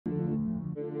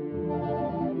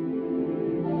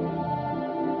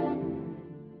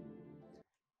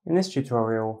In this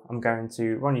tutorial, I'm going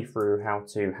to run you through how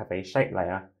to have a shape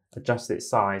layer adjust its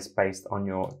size based on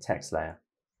your text layer.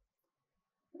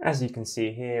 As you can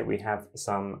see here, we have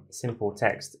some simple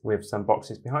text with some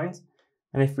boxes behind.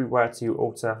 And if we were to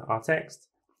alter our text,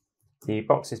 the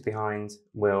boxes behind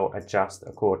will adjust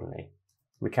accordingly.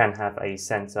 We can have a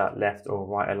center, left or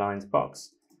right aligned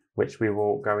box, which we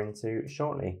will go into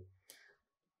shortly.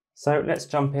 So let's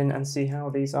jump in and see how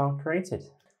these are created.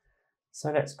 So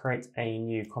let's create a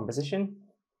new composition.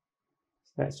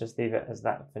 Let's just leave it as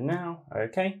that for now.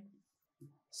 Okay.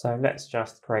 So let's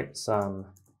just create some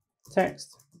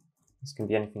text. This can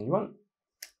be anything you want.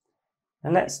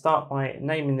 And let's start by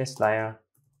naming this layer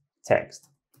text.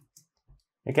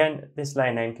 Again, this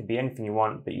layer name can be anything you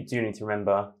want, but you do need to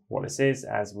remember what this is,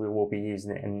 as we will be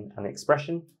using it in an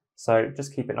expression. So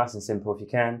just keep it nice and simple if you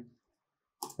can.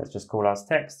 Let's just call ours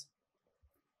text.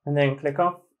 And then click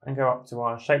off and go up to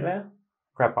our shape layer.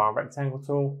 Grab our rectangle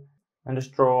tool and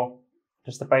just draw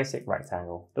just a basic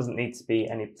rectangle. Doesn't need to be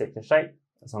any particular shape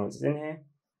as long as it's in here.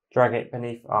 Drag it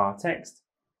beneath our text.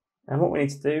 And what we need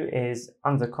to do is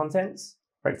under contents,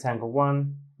 rectangle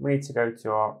 1, we need to go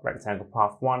to our rectangle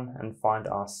path 1 and find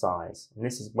our size. And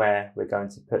this is where we're going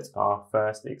to put our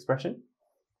first expression.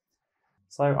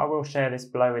 So I will share this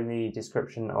below in the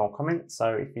description or comment.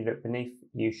 So if you look beneath,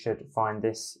 you should find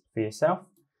this for yourself.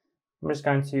 I'm just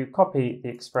going to copy the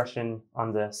expression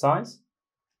under size.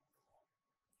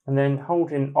 And then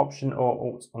holding Option or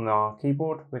Alt on our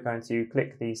keyboard, we're going to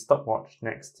click the stopwatch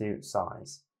next to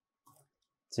size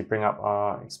to bring up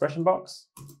our expression box.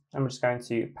 And we're just going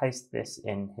to paste this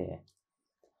in here.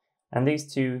 And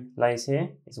these two layers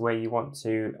here is where you want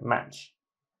to match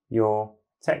your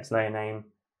text layer name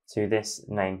to this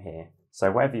name here.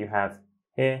 So whatever you have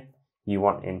here, you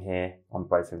want in here on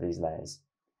both of these layers.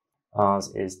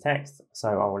 Ours is text, so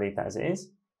I will leave that as it is.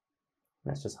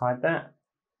 Let's just hide that.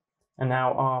 And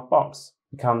now our box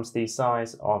becomes the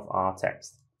size of our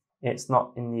text. It's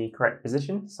not in the correct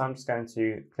position, so I'm just going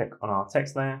to click on our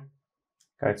text layer,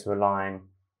 go to align,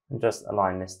 and just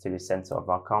align this to the center of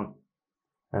our comp.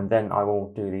 And then I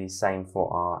will do the same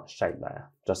for our shape layer,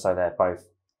 just so they're both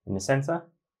in the center.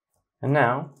 And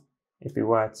now, if we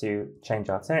were to change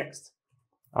our text,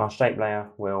 our shape layer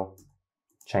will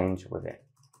change with it.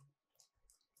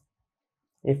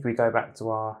 If we go back to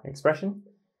our expression,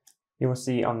 you will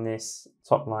see on this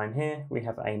top line here, we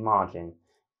have a margin.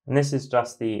 And this is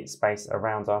just the space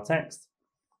around our text.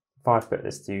 If I put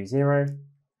this to 0,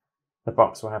 the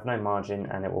box will have no margin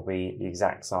and it will be the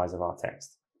exact size of our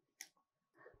text.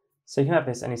 So you can have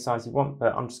this any size you want,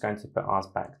 but I'm just going to put ours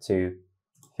back to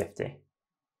 50.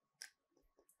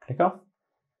 Click off.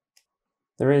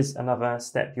 There is another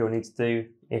step you'll need to do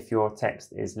if your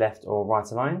text is left or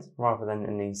right aligned rather than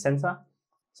in the center.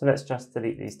 So let's just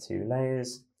delete these two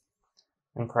layers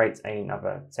and create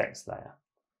another text layer.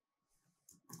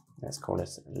 Let's call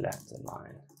this left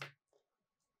align.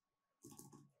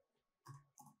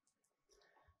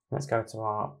 Let's go to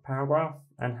our paragraph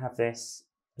and have this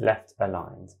left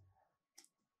aligned.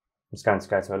 I'm just going to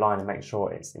go to align and make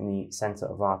sure it's in the center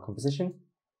of our composition.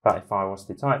 But if I was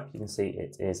to type, you can see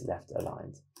it is left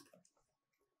aligned.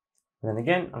 And then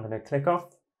again, I'm going to click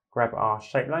off, grab our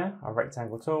shape layer, our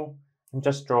rectangle tool, and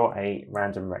just draw a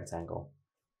random rectangle.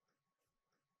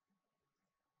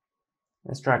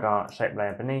 Let's drag our shape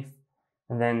layer beneath,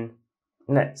 and then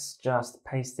let's just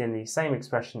paste in the same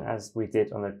expression as we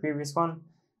did on the previous one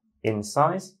in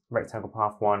size, rectangle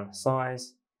path 1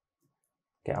 size,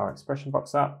 get our expression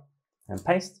box up and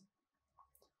paste.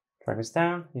 Drag this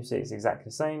down, you see it's exactly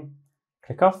the same,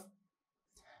 click off,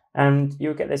 and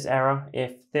you'll get this error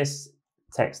if this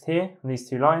text here and these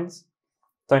two lines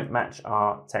don't match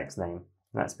our text name.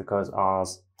 And that's because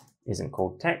ours isn't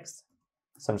called text.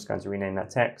 So I'm just going to rename that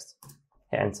text,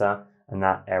 hit enter, and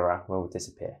that error will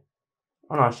disappear.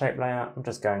 On our shape layer, I'm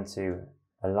just going to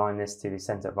align this to the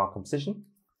center of our composition,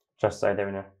 just so they're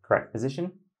in a correct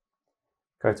position.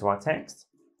 Go to our text.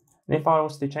 And if I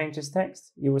was to change this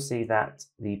text, you will see that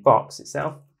the box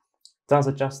itself does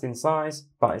adjust in size,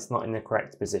 but it's not in the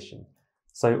correct position.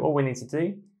 So all we need to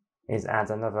do is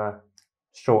add another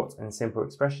short and simple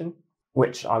expression,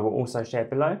 which I will also share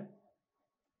below.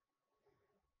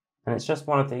 And it's just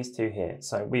one of these two here.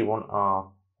 So we want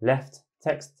our left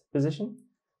text position.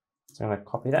 So I'm going to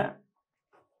copy that.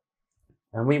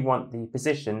 And we want the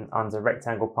position under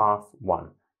rectangle path 1,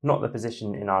 not the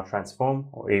position in our transform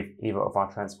or either of our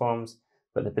transforms,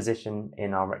 but the position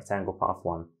in our rectangle path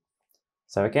 1.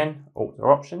 So again, Alt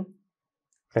or Option,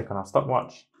 click on our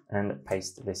stopwatch and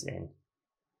paste this in.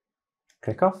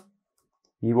 Click off.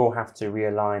 You will have to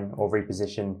realign or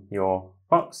reposition your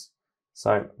box.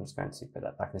 So I'm just going to put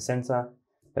that back in the center,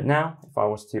 But now, if I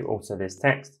was to alter this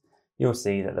text, you'll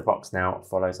see that the box now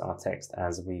follows our text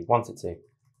as we want it to.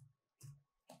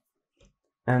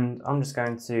 And I'm just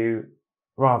going to,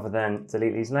 rather than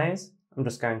delete these layers, I'm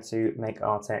just going to make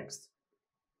our text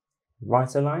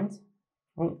right aligned.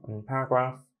 And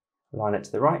paragraph, align it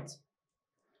to the right.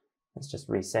 Let's just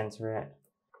recenter it.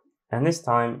 And this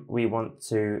time we want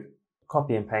to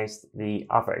copy and paste the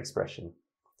other expression.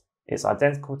 It's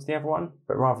identical to the other one,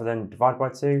 but rather than divided by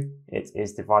 2, it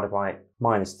is divided by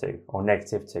 -2 or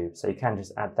 -2. So you can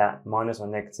just add that minus or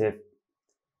negative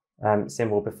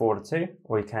symbol before the 2,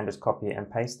 or you can just copy it and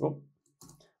paste, or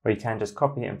you can just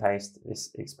copy and paste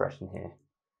this expression here.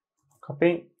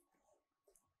 Copy,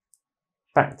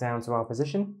 back down to our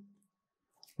position.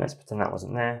 Let's pretend that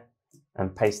wasn't there,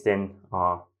 and paste in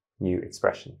our new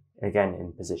expression, again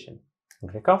in position.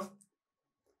 And click off.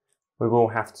 We will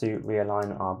have to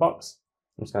realign our box.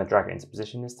 I'm just going to drag it into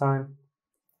position this time,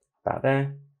 about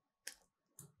there.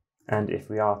 And if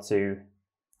we are to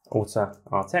alter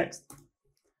our text,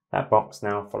 that box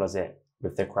now follows it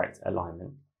with the correct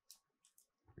alignment.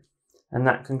 And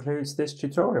that concludes this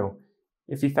tutorial.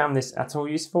 If you found this at all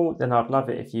useful, then I'd love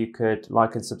it if you could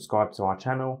like and subscribe to our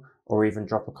channel, or even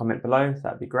drop a comment below.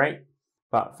 That'd be great.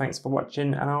 But thanks for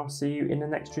watching, and I'll see you in the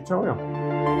next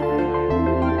tutorial.